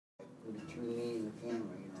between me and the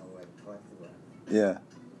camera, like plexiglass. Yeah.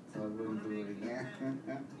 So I wouldn't do it again.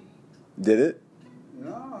 Did it?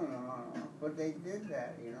 No. But they did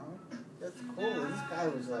that, That's cool. This guy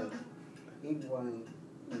was like, he won,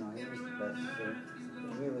 he was the best. So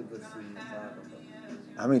really good cinematographer.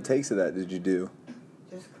 How many takes of that did you do?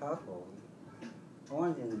 Just a couple.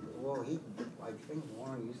 Warren didn't, I think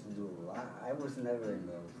Warren used to do a lot. I was never in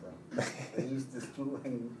those, so they used to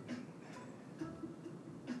do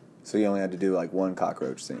So you only had to do like one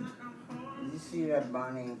cockroach scene. Did you see that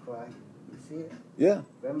Bonnie and Clyde? You see it? Yeah.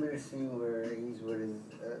 Remember the scene where he's with his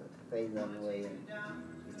Faye's on the way and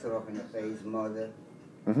he's talking to Faye's mother?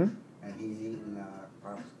 Mm-hmm. And he's eating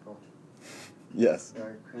popsicle. Yes.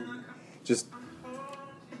 Cream. Just.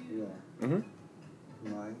 Yeah. Mm-hmm.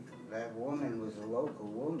 That woman was a local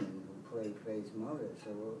woman who played Faye's mother, so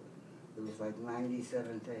it was like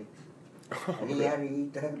 97 takes. And he had to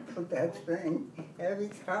eat that thing every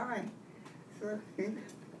time. So it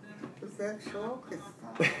was that short.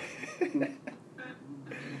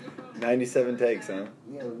 97 takes, huh?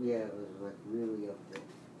 Yeah, it was like really up there.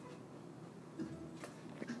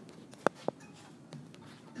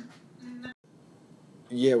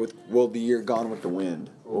 Yeah, the year Gone with the Wind.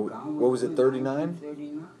 What was it, 39?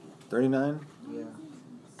 39? Yeah.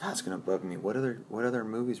 That's gonna bug me. What other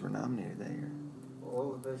movies were nominated that year?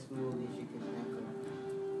 All the best movies you can think of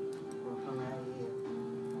were from that year.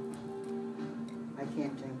 I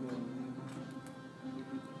can't think of anything.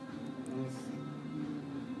 Let me see.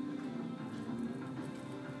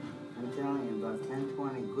 I'm telling you, about 10,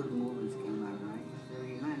 20 good movies came out in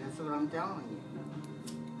 1939. That's what I'm telling you.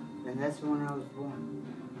 And that's when I was born.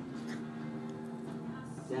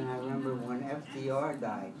 Then I remember when FDR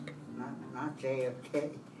died. Not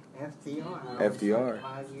JFK. FDR. I was FDR. like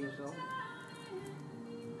 5 years old.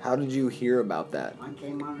 How did you hear about that? I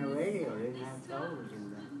came on the radio. They didn't have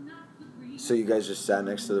television then. So you guys just sat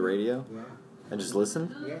next to the radio? Yeah. And just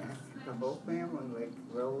listened? Yeah. The whole family, like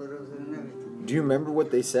relatives and everything. Do you remember what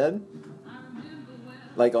they said?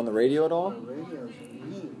 Like on the radio at all? The radio's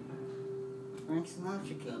me. Frank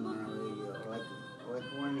Sinatra came on the radio. Like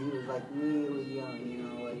when he was like really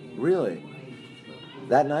young, Really?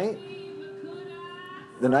 That night?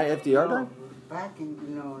 The night FDR died? Back in,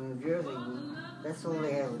 New Jersey, that's all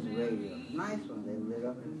they had was radio. Nice one, they lit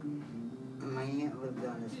up. And my aunt lived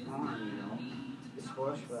on this farm, this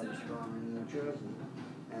horseradish farm in New Jersey.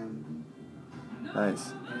 And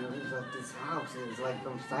Nice. And it was like this house. It was like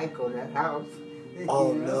from Psycho, that house.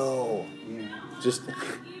 Oh, no. Yeah. Just,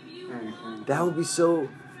 that would be so...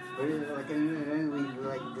 But it was like, and then we,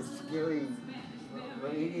 like, the scary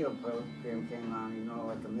radio program came on,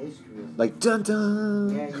 like a mystery. Like,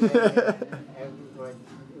 dun-dun! Yeah. It was like,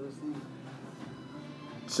 it was neat.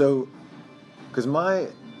 So, because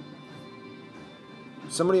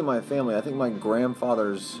somebody in my family, I think my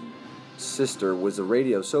grandfather's sister was a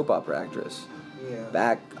radio soap opera actress. Yeah.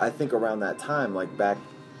 Back, I think around that time, like back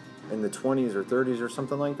in the 20s or 30s or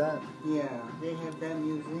something like that. Yeah, they have that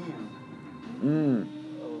museum.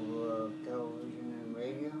 Of television and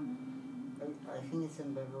radio. I think it's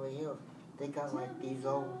in Beverly Hills. They got like these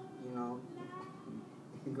old,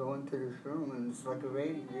 you go into this room and it's like a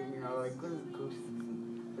radio, like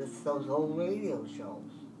it's those old radio shows.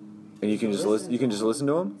 And you can just listen. You can just listen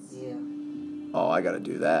to them. Yeah. Oh, I gotta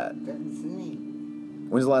do that. That's neat.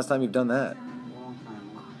 When's the last time you've done that? A long time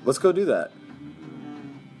ago. Let's go do that.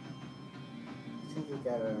 I think you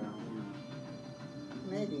gotta,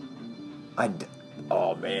 maybe.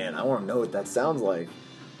 Oh man, I want to know what that sounds like.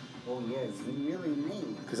 Oh yeah, it's really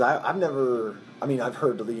neat. Because I've never. I mean, I've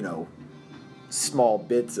heard small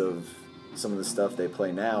bits of some of the stuff they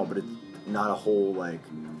play now, but it's not a whole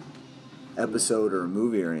episode or a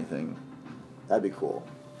movie or anything. That'd be cool.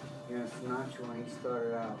 Sinatra, when he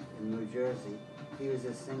started out in New Jersey, he was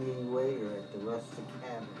a singing waiter at the Rustic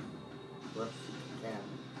Cabin. And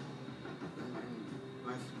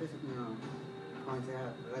my sister, points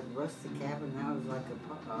out, like Rustic Cabin now is like a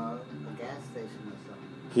gas station or something.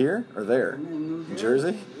 Here or there? In New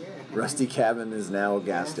Jersey? Yeah. Rusty Cabin is now a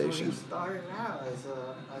gas station. He started out as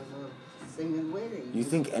a singing waiter. You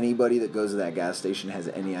think anybody that goes to that gas station has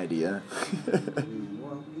any idea?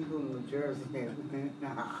 Well, people in New Jersey, they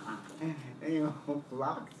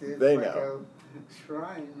blocked it. They like know. A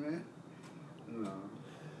shrine, man. No.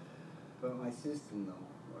 But my sister knows.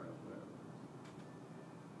 Whatever.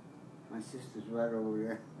 My sister's right over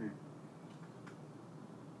there.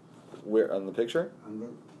 Where, on the picture?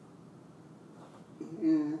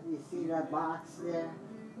 You see that box there?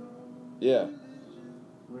 Yeah.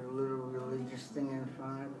 With a little religious thing in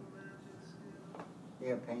front of it?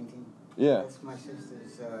 Yeah, painting. Yeah. That's my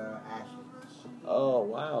sister's ashes. Oh,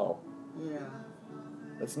 wow. Yeah.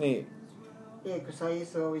 That's neat. Yeah, because I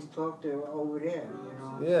used to always talk to her over there, you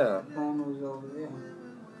know. Yeah. The phone was over there.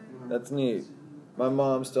 You know. That's neat. My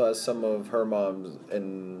mom still has some of her mom's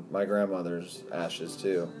and my grandmother's ashes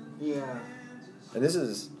too. Yeah. And this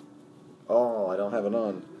is, oh, I don't have it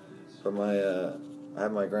on, but I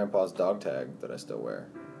have my grandpa's dog tag that I still wear.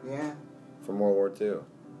 Yeah. From World War II.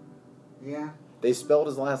 Yeah. They spelled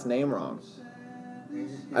his last name wrong.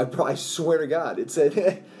 I swear to God, it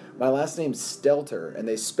said my last name's Stelter, and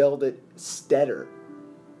they spelled it Stetter,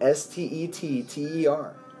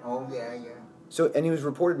 Stetter. Oh yeah, yeah. So, and he was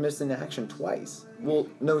reported missing in action twice. Well,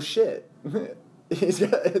 no shit. They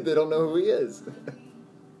don't know who he is.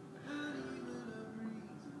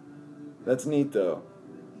 That's neat, though.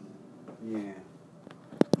 Yeah.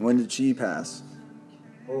 When did she pass?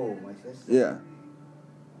 Oh, my sister? Yeah.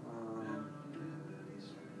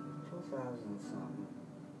 2000 something.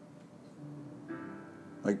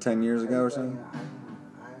 Like 10 years ago or so?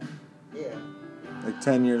 Yeah. Like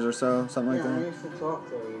 10 years or so? Something like I that? used to talk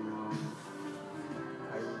to her, you know.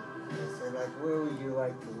 I said, like, where would you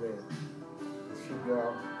like to live? And she'd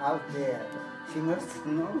go, out there. She must have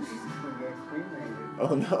known she's going to get cremated.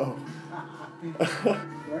 Oh, no.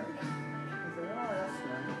 Right?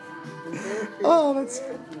 I said, Oh, that's...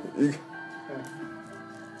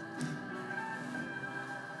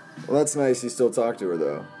 Well, that's nice. You still talk to her,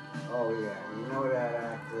 though. Oh, yeah. You know that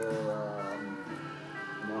actor,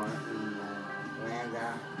 Martin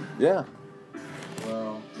Landau? Yeah.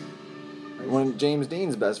 Well... One of James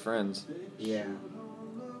Dean's best friends. Yeah.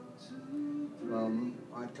 Well,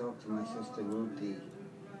 I talked to my sister Ruthie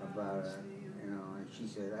about it, you know, and she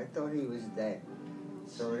said, I thought he was dead.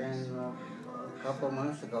 So then, a couple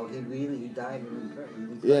months ago, he died in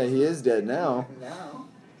prison. Yeah, he is dead now. Now.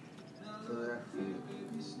 So he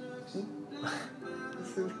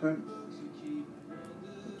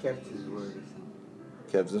kept his word.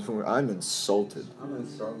 Kept his word. I'm insulted. I'm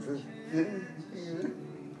insulted.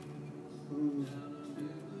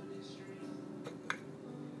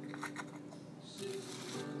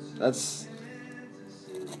 That's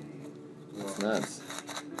nuts.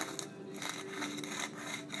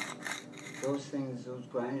 Those things, those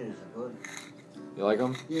grinders are good. You like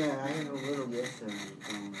them? Yeah, I have a little yesterday.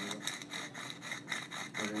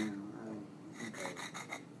 But I think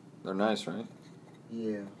They're nice, right?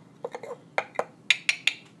 yeah.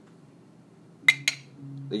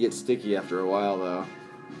 They get sticky after a while, though.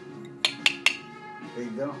 They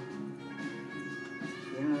don't.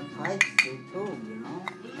 You know, the pipes, they too, you know?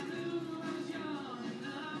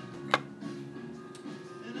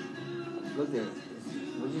 Look at it.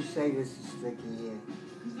 Would you say this is sticky here?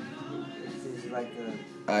 This is like a...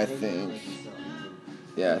 I think...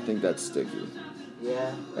 Yeah, I think that's sticky.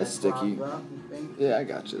 Yeah? That's sticky. Up, you think? Yeah, I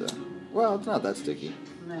got you, though. Well, it's not that sticky.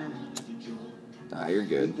 Nah. Nah, you're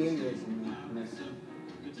good. You gave this to me.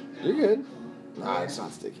 You're good. Nah, it's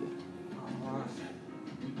not sticky.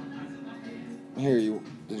 Here,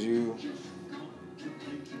 did you...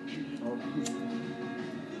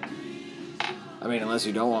 I mean, unless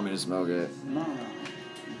you don't want me to smoke it. No.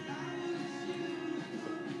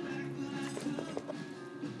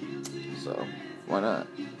 So, why not?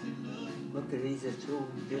 Look at these are two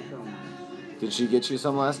different ones. Did she get you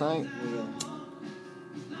some last night? Yeah.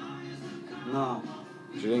 No.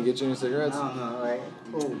 She didn't get you any cigarettes? No, right?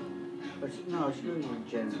 Oh. But no, she was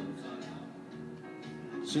generous.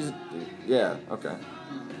 She's... Yeah, okay.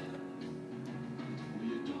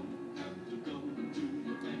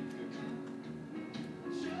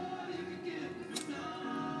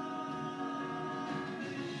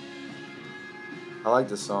 I like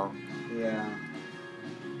this song. Yeah.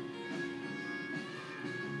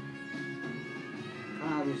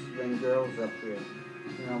 Kind of used to bring girls up here.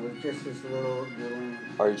 You know, with just this little...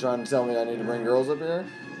 Are you trying to tell me I need to bring girls up here?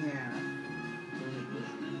 Yeah.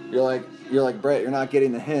 You're like Brett, you're not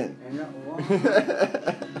getting the hint. And you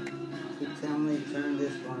tell me turn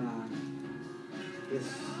this one on. This...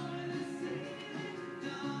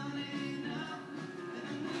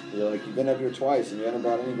 You're like, you've been up here twice and you haven't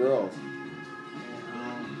brought any girls.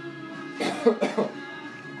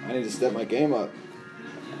 I need to step my game up.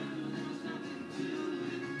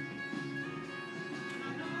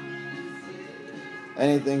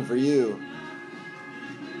 Anything for you.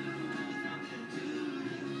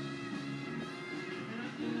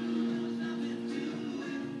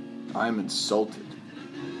 I'm insulted.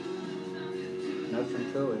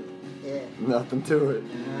 Nothing to it. Yeah. Nothing to it.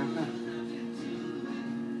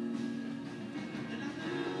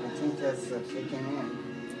 I think that's kicking in.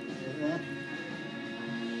 Isn't it?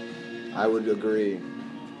 I would agree.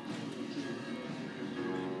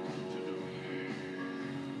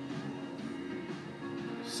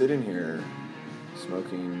 sitting here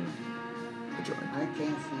smoking a joint. I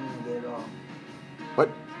can't seem to get off. What?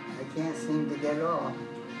 I can't seem to get off.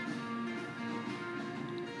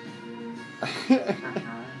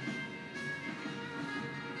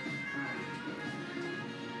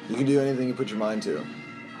 You can do anything you put your mind to.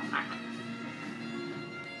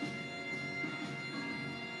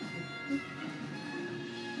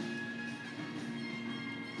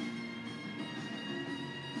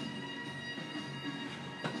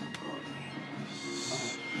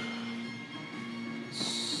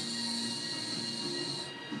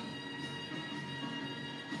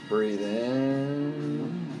 Breathe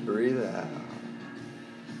in, breathe out.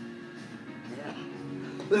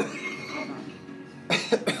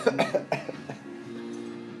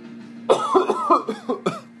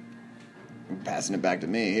 Passing it back to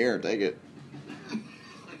me. Here, take it.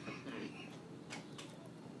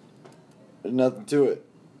 There's nothing to it.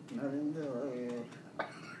 Nothing to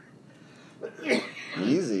it.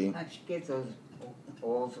 Easy. I should get those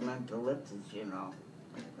eucalyptus, you know.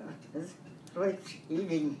 It's like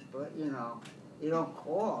eating, but you know, you don't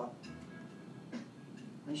cough.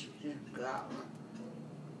 I should just go.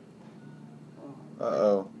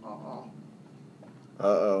 Uh-oh. Uh-oh.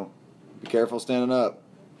 Uh-oh. Be careful standing up.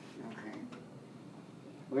 Okay.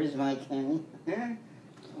 Where's my cane?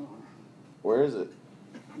 Where is it?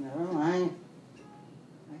 Never mind.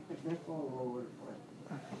 I could nip all over the place.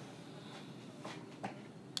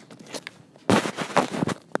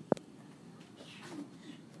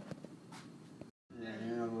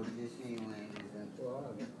 You know what Disneyland is in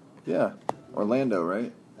Florida? Yeah. Orlando,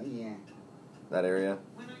 right? Oh, yeah. That area.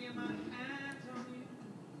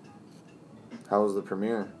 How was the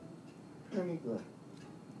premiere? Pretty good.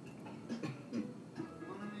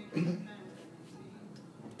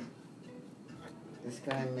 This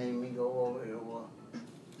guy made me go over to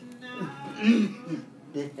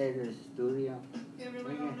the head of the studio.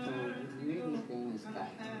 Bring it to a really famous guy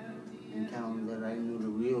and tell him that I knew the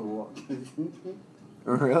real Walt Disney.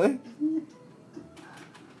 Really?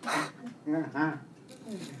 Uh-huh.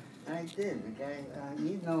 I did. The guy,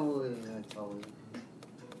 you know who it is, I told you.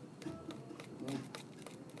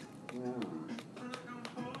 Yeah.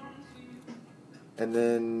 And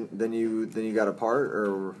then you got a part,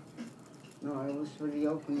 or? No, it was for the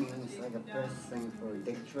opening. It was like a press thing for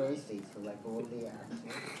Dick Tracy, so like all the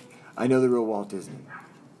actors. I know the real Walt Disney.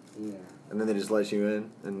 Yeah. And then they just let you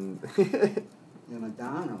in, and. The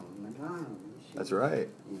Madonna. That's right.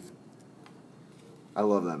 Yeah. I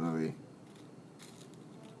love that movie.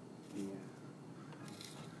 Yeah.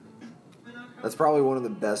 That's probably one of the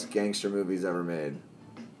best gangster movies ever made.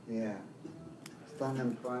 Yeah. It's done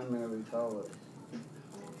in primary colors.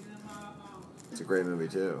 It's a great movie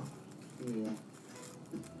too. Yeah.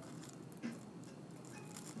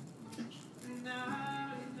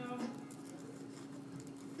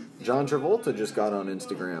 John Travolta just got on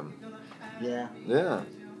Instagram. Yeah. Yeah.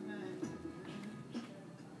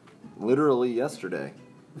 Literally yesterday.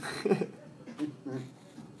 It's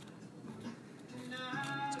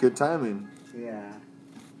good timing. Yeah.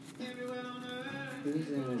 He was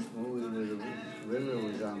in this movie where the river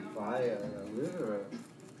was on fire. A river.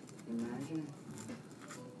 Imagine.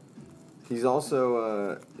 He's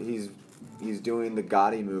also he's doing the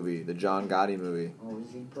Gotti movie, the John Gotti movie. Oh,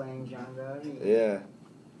 is he playing John Gotti? Yeah.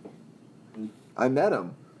 I met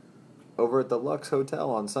him over at the Lux Hotel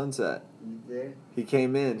on Sunset. You did? He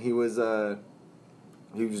came in. He was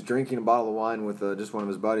drinking a bottle of wine with just one of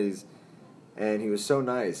his buddies, and he was so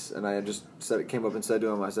nice. And I just came up and said to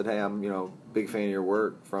him, I said, "Hey, I'm big fan of your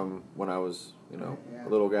work from when I was a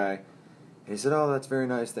little guy." And he said, "Oh, that's very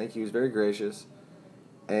nice. Thank you." He was very gracious.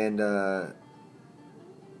 And I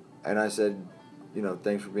said,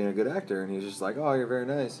 "Thanks for being a good actor." And he was just like, "Oh, you're very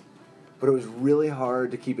nice." But it was really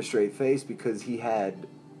hard to keep a straight face because he had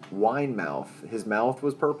wine mouth. His mouth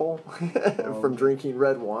was purple from drinking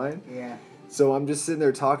red wine. Yeah. So I'm just sitting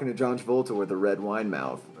there talking to John Travolta with a red wine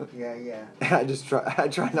mouth. Yeah, yeah. And I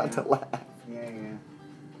try not to laugh. Yeah, yeah.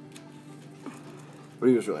 But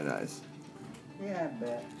he was really nice. Yeah, I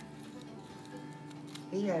bet.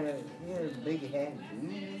 He had a big head.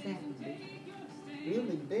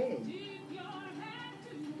 Really big.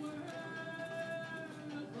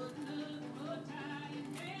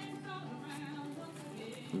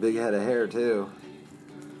 Big head of hair, too.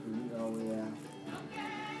 Oh, yeah.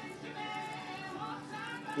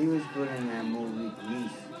 He was good in that movie,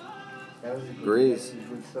 Grease. That was a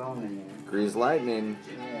good song in there. Grease Lightning.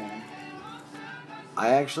 Yeah.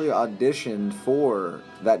 I actually auditioned for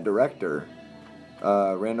that director,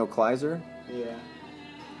 Randall Kleiser. Yeah.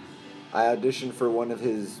 I auditioned for one of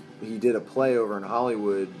his... He did a play over in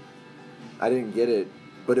Hollywood. I didn't get it,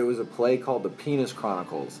 but it was a play called The Penis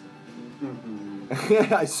Chronicles.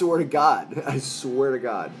 I swear to God. I swear to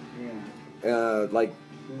God. Yeah. Like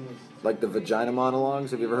the vagina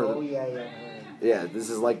monologues. Have you ever heard of them? Oh, yeah, yeah. Yeah, this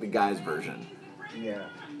is like the guy's version. Yeah.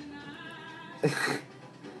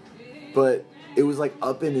 But it was like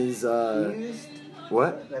up in his Pianist?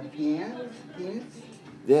 what? The pianist?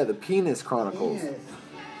 Yeah, The Penis Chronicles. Pianist.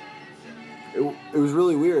 It was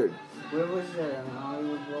really weird. Where was that? On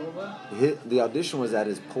Hollywood Boulevard? The audition was at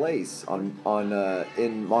his place on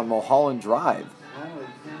Mulholland Drive. Oh,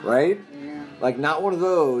 it's Right? Yeah. Like not one of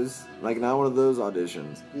those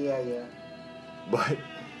auditions. Yeah, yeah. But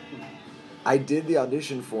I did the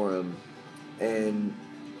audition for him, and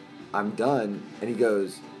I'm done, and he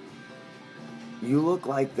goes, "You look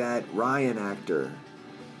like that Ryan actor."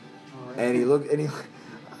 Oh, And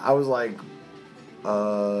I was like,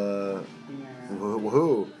 Yeah.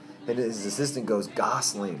 who? And his assistant goes,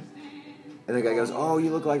 "Gosling." And the guy goes, "Oh,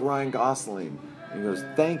 you look like Ryan Gosling." And he goes,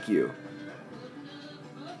 "Thank you."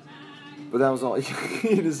 But that was all.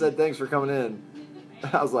 He just said, "Thanks for coming in."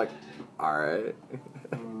 I was like, "All right."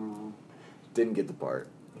 Oh. Didn't get the part.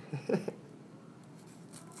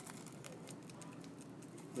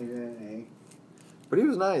 Yeah. But he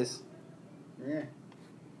was nice. Yeah.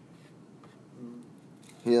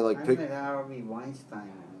 He had I like pick. met Harvey Weinstein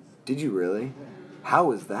once. Did you really? Yeah. How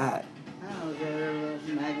was that? I was at a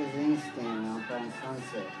magazine stand out on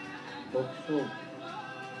Sunset. Book Soup.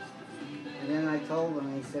 And then I told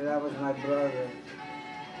him, he said, that was my brother.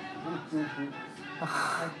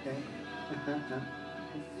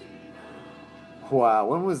 Wow.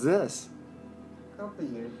 When was this? A couple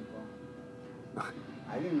of years ago.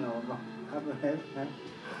 I didn't know about that.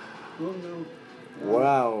 Who knew?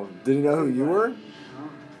 Wow. Did he know who you were? Huh?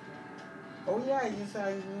 Oh yeah, I knew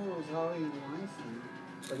it was Harvey Weinstein.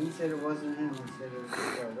 But he said it wasn't him, he said it was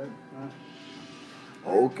his brother.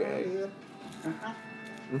 Okay.